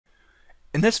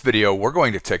In this video, we're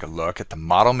going to take a look at the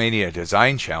Model Mania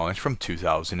Design Challenge from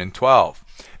 2012.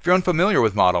 If you're unfamiliar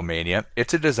with Model Mania,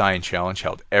 it's a design challenge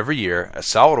held every year at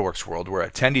SOLIDWORKS World where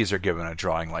attendees are given a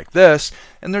drawing like this,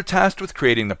 and they're tasked with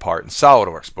creating the part in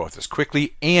SOLIDWORKS both as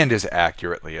quickly and as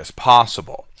accurately as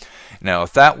possible. Now,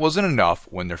 if that wasn't enough,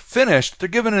 when they're finished, they're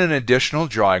given an additional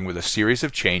drawing with a series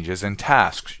of changes and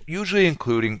tasks, usually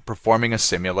including performing a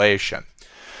simulation.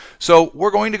 So we're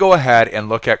going to go ahead and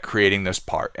look at creating this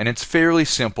part, and it's fairly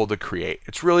simple to create.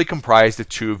 It's really comprised of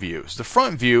two views. The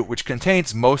front view, which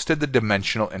contains most of the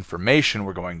dimensional information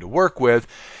we're going to work with,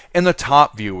 and the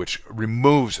top view, which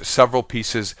removes several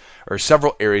pieces or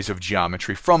several areas of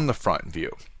geometry from the front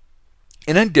view.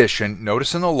 In addition,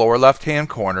 notice in the lower left-hand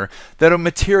corner that a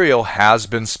material has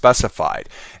been specified.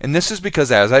 And this is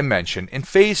because, as I mentioned, in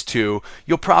Phase 2,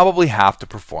 you'll probably have to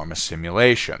perform a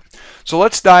simulation. So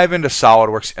let's dive into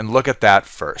SOLIDWORKS and look at that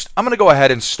first. I'm going to go ahead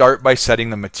and start by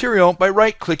setting the material by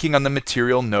right-clicking on the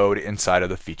Material node inside of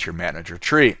the Feature Manager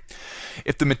tree.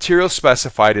 If the material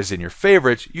specified is in your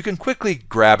favorites, you can quickly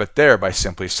grab it there by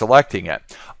simply selecting it.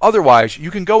 Otherwise, you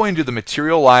can go into the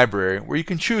material library where you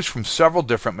can choose from several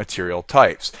different material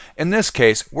types. In this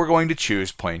case, we're going to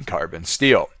choose plain carbon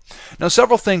steel. Now,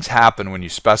 several things happen when you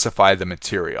specify the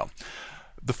material.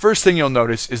 The first thing you'll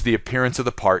notice is the appearance of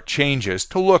the part changes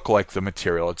to look like the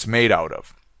material it's made out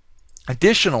of.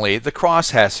 Additionally, the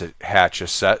crosshatch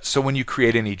is set, so when you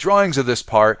create any drawings of this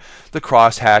part, the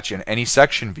crosshatch in any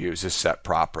section views is set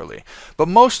properly. But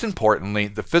most importantly,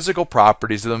 the physical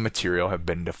properties of the material have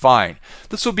been defined.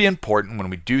 This will be important when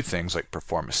we do things like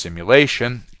perform a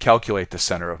simulation, calculate the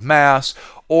center of mass,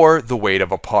 or the weight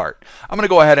of a part. I'm going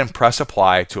to go ahead and press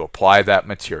apply to apply that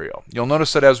material. You'll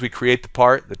notice that as we create the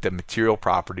part, that the material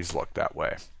properties look that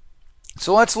way.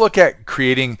 So let's look at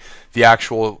creating the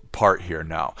actual part here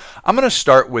now. I'm going to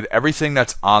start with everything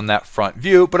that's on that front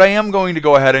view, but I am going to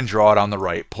go ahead and draw it on the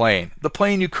right plane. The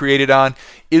plane you created on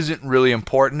isn't really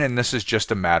important, and this is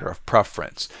just a matter of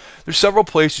preference. There's several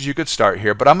places you could start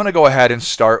here, but I'm going to go ahead and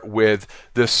start with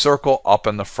this circle up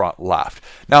in the front left.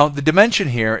 Now, the dimension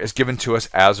here is given to us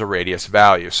as a radius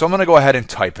value, so I'm going to go ahead and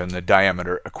type in the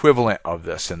diameter equivalent of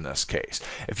this in this case.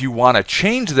 If you want to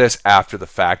change this after the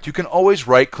fact, you can always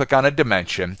right-click on a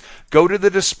dimension, go to the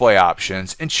display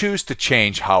options, and choose to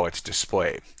change how it's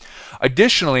displayed.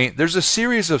 Additionally, there's a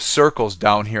series of circles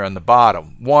down here on the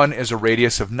bottom. One is a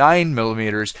radius of 9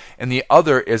 millimeters, and the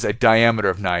other is a diameter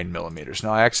of 9 millimeters.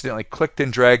 Now, I accidentally clicked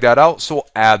and dragged that out, so we'll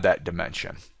add that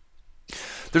dimension.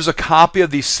 There's a copy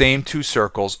of these same two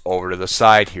circles over to the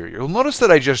side here. You'll notice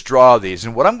that I just draw these,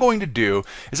 and what I'm going to do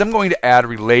is I'm going to add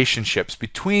relationships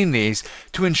between these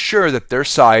to ensure that their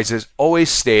sizes always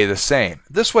stay the same.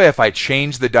 This way, if I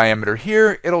change the diameter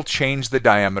here, it'll change the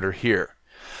diameter here.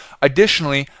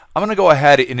 Additionally, I'm going to go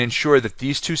ahead and ensure that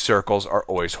these two circles are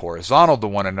always horizontal to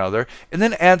one another, and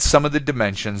then add some of the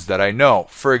dimensions that I know.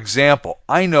 For example,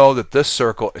 I know that this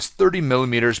circle is 30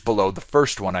 millimeters below the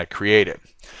first one I created.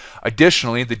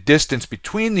 Additionally, the distance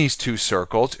between these two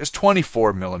circles is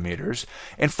 24 millimeters,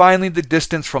 and finally the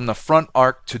distance from the front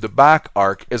arc to the back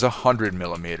arc is 100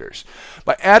 millimeters.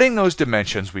 By adding those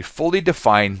dimensions, we fully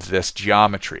defined this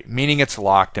geometry, meaning it's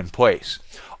locked in place.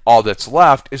 All that's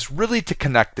left is really to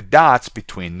connect the dots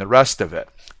between the rest of it.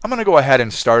 I'm going to go ahead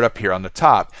and start up here on the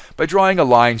top by drawing a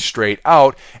line straight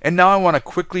out, and now I want to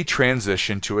quickly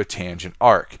transition to a tangent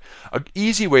arc. An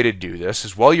easy way to do this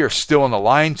is while you're still in the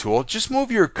line tool, just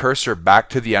move your cursor back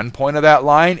to the end point of that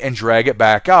line and drag it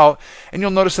back out, and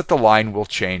you'll notice that the line will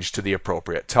change to the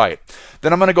appropriate type.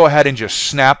 Then I'm going to go ahead and just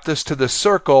snap this to the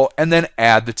circle and then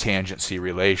add the tangency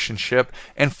relationship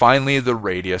and finally the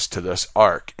radius to this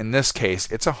arc. In this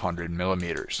case, it's 100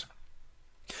 millimeters.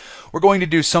 We're going to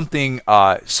do something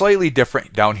slightly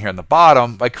different down here on the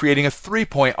bottom by creating a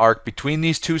 3-point arc between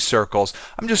these two circles.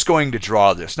 I'm just going to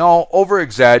draw this. Now, I'll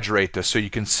over-exaggerate this so you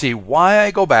can see why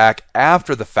I go back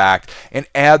after the fact and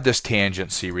add this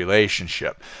tangency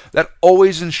relationship. That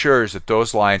always ensures that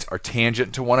those lines are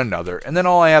tangent to one another, and then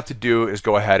all I have to do is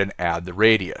go ahead and add the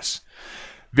radius.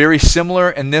 Very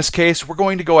similar in this case, we're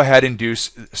going to go ahead and do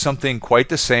something quite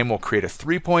the same. We'll create a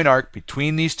 3-point arc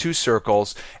between these two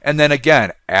circles, and then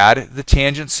again, add the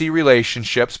tangency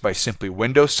relationships by simply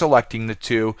window selecting the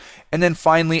two, and then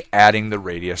finally adding the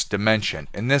radius dimension,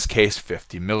 in this case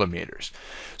 50 millimeters.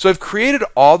 So I've created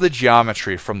all the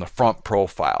geometry from the front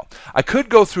profile. I could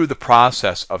go through the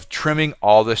process of trimming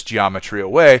all this geometry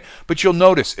away, but you'll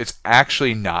notice it's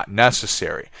actually not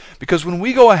necessary, because when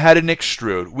we go ahead and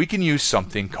extrude, we can use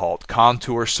something something called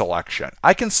contour selection.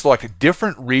 I can select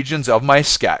different regions of my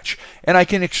sketch and I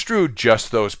can extrude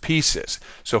just those pieces.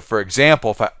 So for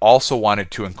example, if I also wanted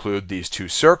to include these two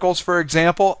circles, for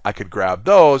example, I could grab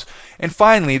those, and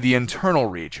finally the internal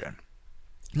region.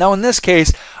 Now in this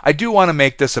case, I do want to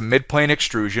make this a midplane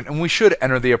extrusion, and we should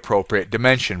enter the appropriate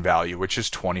dimension value, which is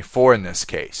 24 in this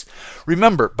case.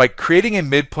 Remember, by creating a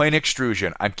midplane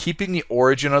extrusion, I'm keeping the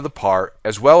origin of the part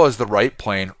as well as the right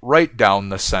plane right down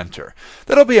the center.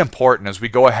 That'll be important as we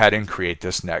go ahead and create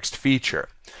this next feature.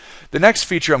 The next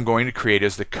feature I'm going to create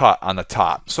is the cut on the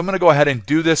top. So I'm going to go ahead and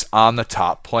do this on the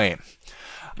top plane.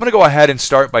 I'm going to go ahead and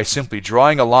start by simply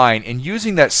drawing a line, and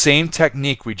using that same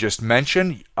technique we just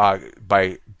mentioned,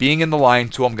 by being in the line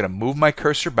tool, I'm going to move my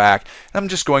cursor back, and I'm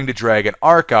just going to drag an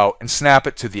arc out and snap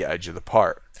it to the edge of the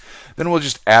part. Then we'll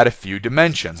just add a few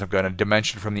dimensions. I'm going to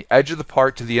dimension from the edge of the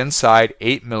part to the inside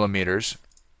 8 millimeters.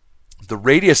 The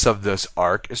radius of this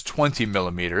arc is 20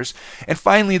 millimeters, and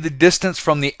finally the distance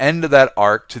from the end of that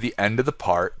arc to the end of the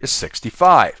part is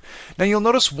 65. Now you'll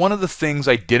notice one of the things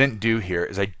I didn't do here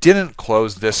is I didn't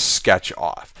close this sketch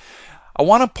off. I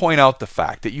want to point out the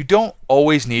fact that you don't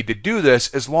always need to do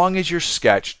this as long as your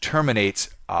sketch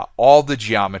terminates all the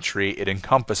geometry it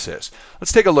encompasses.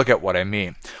 Let's take a look at what I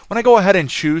mean. When I go ahead and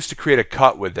choose to create a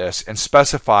cut with this and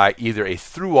specify either a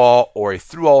through all or a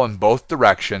through all in both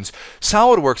directions,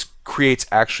 SOLIDWORKS creates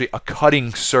actually a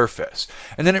cutting surface,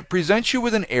 and then it presents you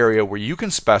with an area where you can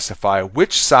specify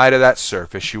which side of that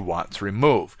surface you want to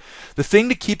remove. The thing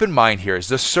to keep in mind here is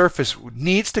this surface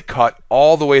needs to cut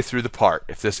all the way through the part.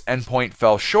 If this endpoint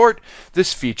fell short,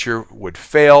 this feature would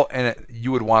fail, and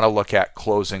you would want to look at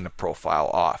closing the profile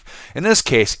off. In this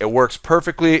case, it works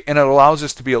perfectly, and it allows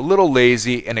us to be a little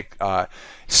lazy and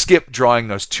skip drawing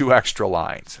those 2 extra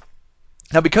lines.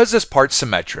 Now because this part's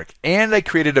symmetric and I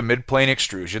created a midplane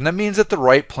extrusion, that means that the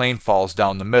right plane falls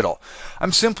down the middle.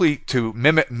 I'm simply, to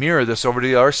mirror this over to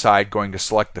the other side, going to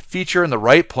select the feature in the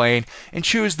right plane and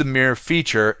choose the mirror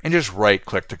feature and just right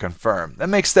click to confirm. That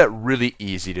makes that really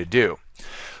easy to do.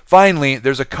 Finally,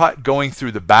 there's a cut going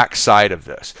through the back side of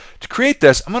this. To create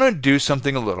this, I'm going to do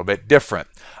something a little bit different.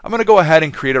 I'm going to go ahead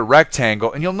and create a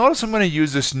rectangle, and you'll notice I'm going to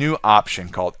use this new option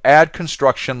called Add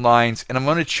Construction Lines, and I'm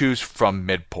going to choose from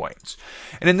midpoints.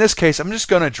 And in this case, I'm just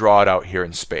going to draw it out here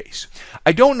in space.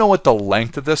 I don't know what the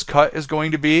length of this cut is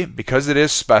going to be because it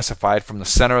is specified from the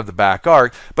center of the back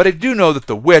arc, but I do know that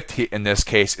the width in this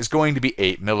case is going to be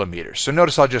 8 millimeters. So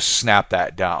notice I'll just snap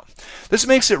that down. This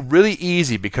makes it really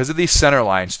easy because of these center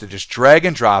lines to just drag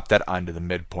and drop that onto the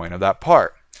midpoint of that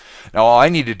part. Now all I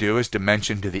need to do is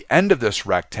dimension to the end of this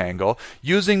rectangle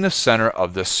using the center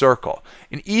of this circle.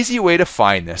 An easy way to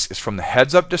find this is from the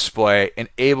heads-up display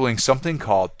enabling something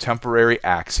called temporary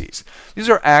axes. These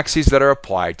are axes that are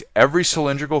applied to every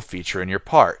cylindrical feature in your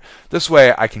part. This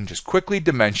way I can just quickly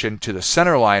dimension to the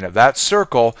center line of that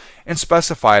circle and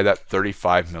specify that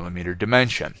 35 millimeter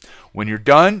dimension. When you're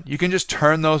done, you can just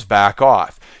turn those back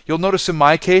off. You'll notice in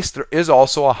my case there is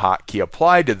also a hotkey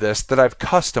applied to this that I've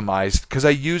customized because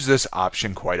I use this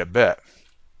option quite a bit.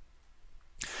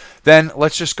 Then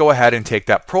let's just go ahead and take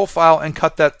that profile and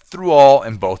cut that through all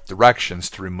in both directions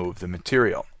to remove the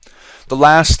material. The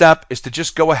last step is to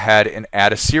just go ahead and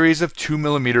add a series of 2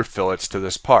 millimeter fillets to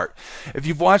this part. If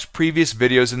you've watched previous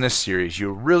videos in this series,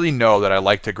 you really know that I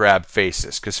like to grab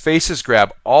faces, because faces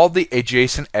grab all the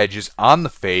adjacent edges on the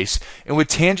face, and with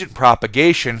tangent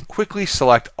propagation, quickly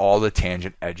select all the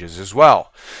tangent edges as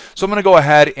well. So I'm going to go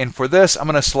ahead, and for this, I'm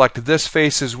going to select this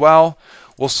face as well.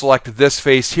 We'll select this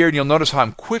face here, and you'll notice how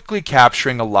I'm quickly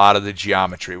capturing a lot of the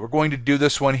geometry. We're going to do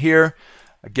this one here.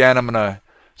 Again, I'm going to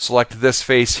select this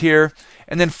face here,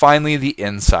 and then finally the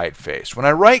inside face. When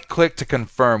I right click to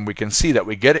confirm, we can see that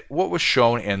we get what was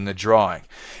shown in the drawing.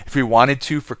 If we wanted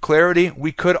to, for clarity,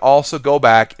 we could also go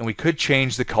back and we could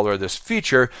change the color of this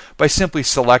feature by simply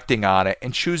selecting on it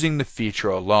and choosing the feature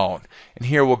alone. And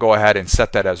here we'll go ahead and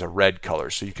set that as a red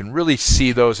color so you can really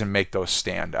see those and make those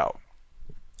stand out.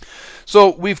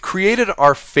 So we've created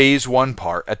our phase 1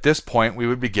 part. At this point, we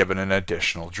would be given an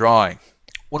additional drawing.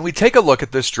 When we take a look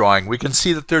at this drawing, we can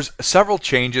see that there's several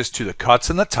changes to the cuts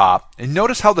in the top, and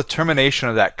notice how the termination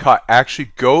of that cut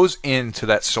actually goes into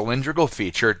that cylindrical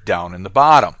feature down in the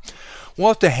bottom. We'll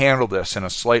have to handle this in a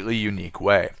slightly unique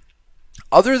way.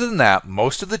 Other than that,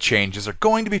 most of the changes are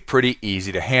going to be pretty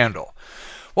easy to handle.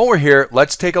 While we're here,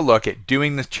 let's take a look at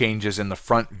doing the changes in the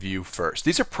front view first.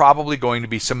 These are probably going to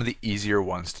be some of the easier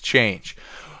ones to change.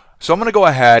 So I'm going to go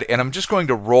ahead and I'm just going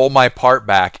to roll my part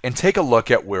back and take a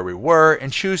look at where we were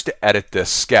and choose to edit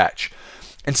this sketch.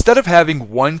 Instead of having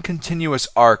one continuous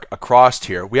arc across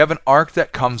here, we have an arc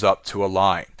that comes up to a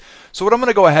line. So what I'm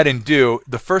going to go ahead and do,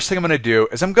 the first thing I'm going to do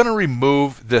is I'm going to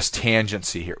remove this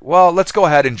tangency here. Well, let's go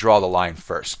ahead and draw the line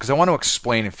first, because I want to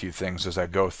explain a few things as I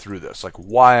go through this, like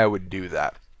why I would do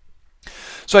that.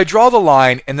 So I draw the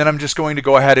line, and then I'm just going to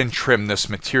go ahead and trim this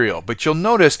material. But you'll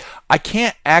notice I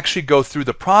can't actually go through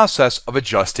the process of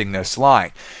adjusting this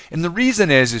line. And the reason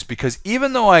is because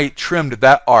even though I trimmed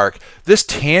that arc, this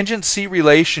tangency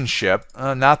relationship,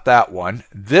 not that one,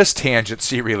 this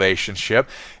tangency relationship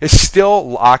is still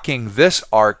locking this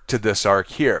arc to this arc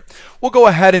here. We'll go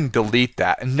ahead and delete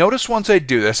that. And notice once I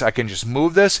do this, I can just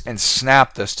move this and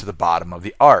snap this to the bottom of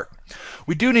the arc.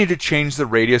 We do need to change the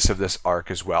radius of this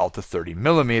arc as well to 30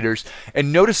 millimeters,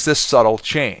 and notice this subtle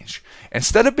change.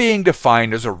 Instead of being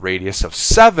defined as a radius of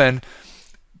 7,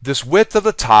 this width of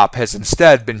the top has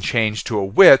instead been changed to a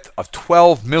width of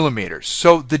 12 millimeters.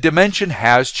 So the dimension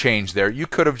has changed there. You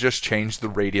could have just changed the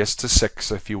radius to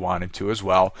 6 if you wanted to as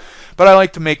well, but I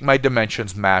like to make my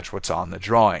dimensions match what's on the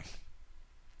drawing.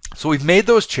 So we've made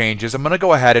those changes. I'm going to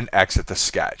go ahead and exit the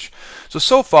sketch.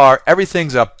 So far,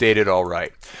 everything's updated all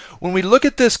right. When we look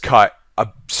at this cut, a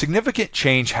significant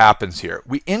change happens here.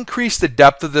 We increase the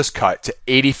depth of this cut to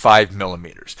 85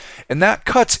 millimeters. And that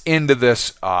cuts into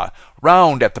this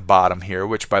round at the bottom here,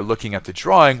 which by looking at the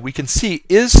drawing, we can see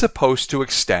is supposed to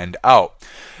extend out.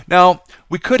 Now,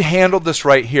 we could handle this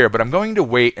right here, but I'm going to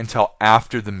wait until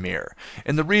after the mirror.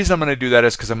 And the reason I'm going to do that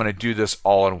is because I'm going to do this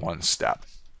all in one step.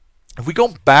 If we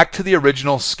go back to the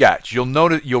original sketch,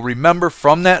 you'll remember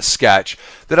from that sketch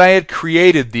that I had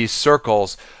created these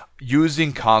circles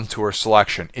using contour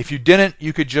selection. If you didn't,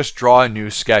 you could just draw a new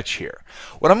sketch here.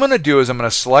 What I'm going to do is I'm going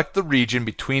to select the region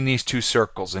between these two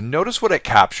circles, and notice what it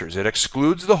captures. It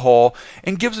excludes the hole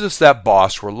and gives us that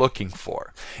boss we're looking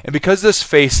for. And because this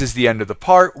face is the end of the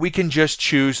part, we can just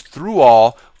choose through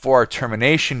all for our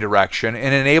termination direction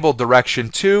and enable direction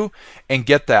 2 and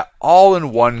get that all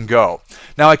in one go.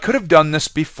 Now I could have done this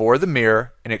before the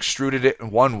mirror and extruded it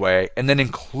in one way and then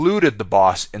included the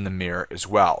boss in the mirror as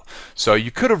well. So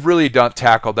you could have really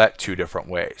tackled that two different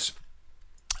ways.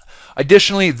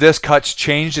 Additionally, this cut's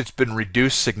changed. It's been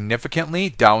reduced significantly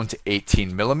down to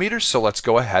 18 millimeters. So let's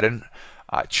go ahead and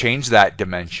change that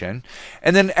dimension.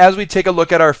 And then as we take a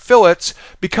look at our fillets,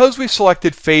 because we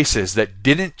selected faces that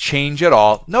didn't change at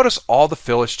all, notice all the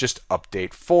fillets just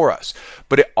update for us.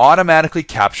 But it automatically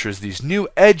captures these new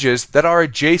edges that are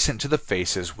adjacent to the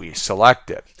faces we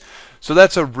selected. So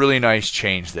that's a really nice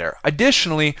change there.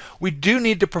 Additionally, we do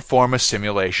need to perform a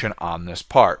simulation on this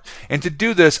part. And to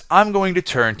do this, I'm going to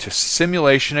turn to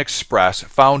Simulation Express,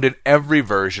 found in every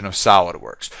version of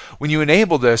SOLIDWORKS. When you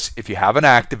enable this, if you haven't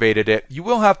activated it, you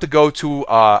will have to go to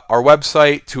our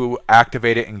website to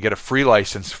activate it and get a free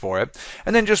license for it,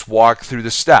 and then just walk through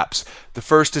the steps. The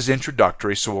first is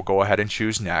introductory, so we'll go ahead and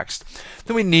choose next.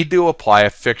 Then we need to apply a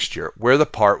fixture where the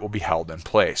part will be held in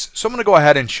place. So I'm going to go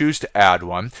ahead and choose to add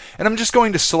one, and I'm just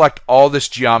going to select all this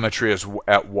geometry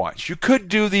at once. You could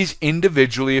do these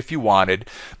individually if you wanted,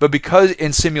 but because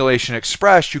in Simulation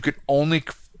Express you could only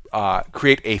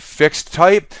create a fixed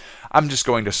type, I'm just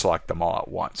going to select them all at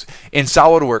once. In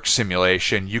SOLIDWORKS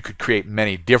Simulation, you could create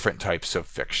many different types of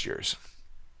fixtures.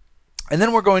 And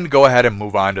then we're going to go ahead and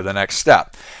move on to the next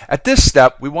step. At this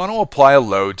step, we want to apply a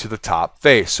load to the top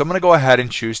face. So I'm going to go ahead and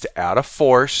choose to add a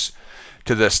force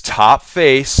to this top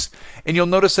face, and you'll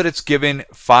notice that it's given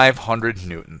 500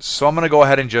 newtons. So I'm going to go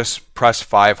ahead and just press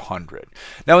 500.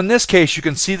 Now in this case, you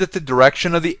can see that the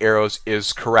direction of the arrows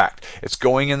is correct. It's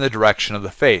going in the direction of the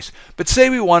face. But say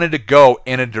we wanted to go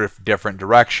in a different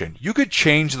direction. You could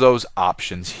change those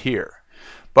options here.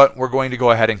 But we're going to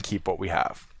go ahead and keep what we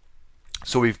have.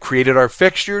 So we've created our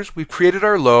fixtures, we've created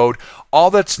our load.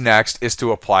 All that's next is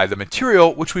to apply the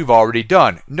material, which we've already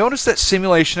done. Notice that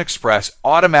Simulation Express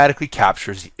automatically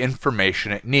captures the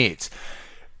information it needs.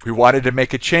 If we wanted to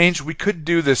make a change, we could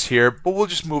do this here, but we'll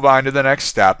just move on to the next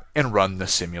step and run the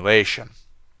simulation.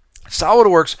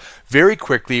 SOLIDWORKS very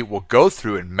quickly will go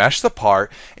through and mesh the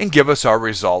part and give us our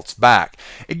results back.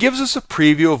 It gives us a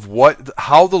preview of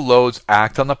how the loads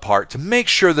act on the part to make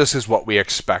sure this is what we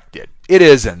expected. It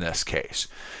is in this case.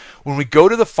 When we go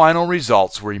to the final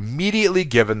results, we're immediately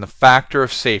given the factor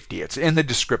of safety. It's in the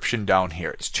description down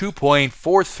here. It's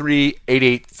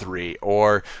 2.43883,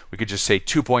 or we could just say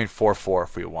 2.44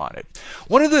 if we wanted.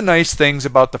 One of the nice things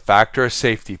about the factor of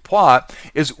safety plot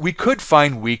is we could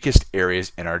find weakest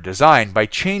areas in our design by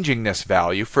changing this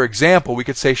value. For example, we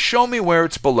could say, show me where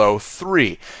it's below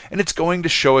 3, and it's going to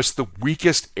show us the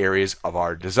weakest areas of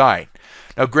our design.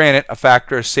 Now granted, a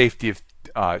factor of safety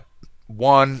of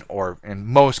 1 or in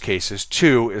most cases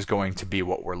 2 is going to be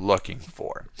what we're looking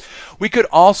for. We could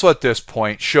also at this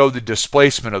point show the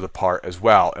displacement of the part as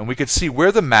well, and we could see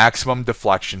where the maximum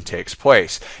deflection takes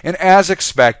place. And as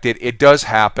expected, it does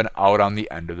happen out on the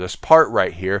end of this part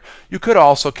right here. You could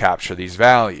also capture these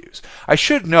values. I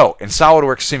should note, in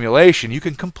SOLIDWORKS simulation, you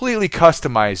can completely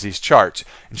customize these charts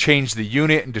and change the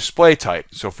unit and display type.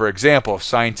 So for example, if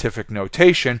scientific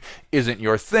notation isn't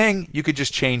your thing, you could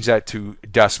just change that to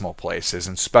decimal places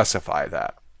and specify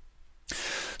that.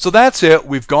 So that's it.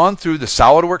 We've gone through the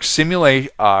SOLIDWORKS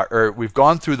simulation, we've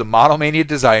gone through the Model Mania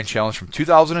Design Challenge from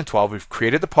 2012. We've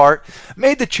created the part,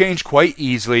 made the change quite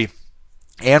easily,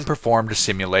 and performed a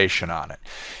simulation on it.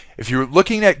 If you're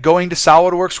looking at going to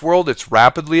SOLIDWORKS World, it's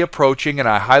rapidly approaching, and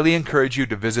I highly encourage you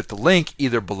to visit the link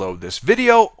either below this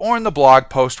video or in the blog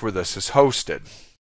post where this is hosted.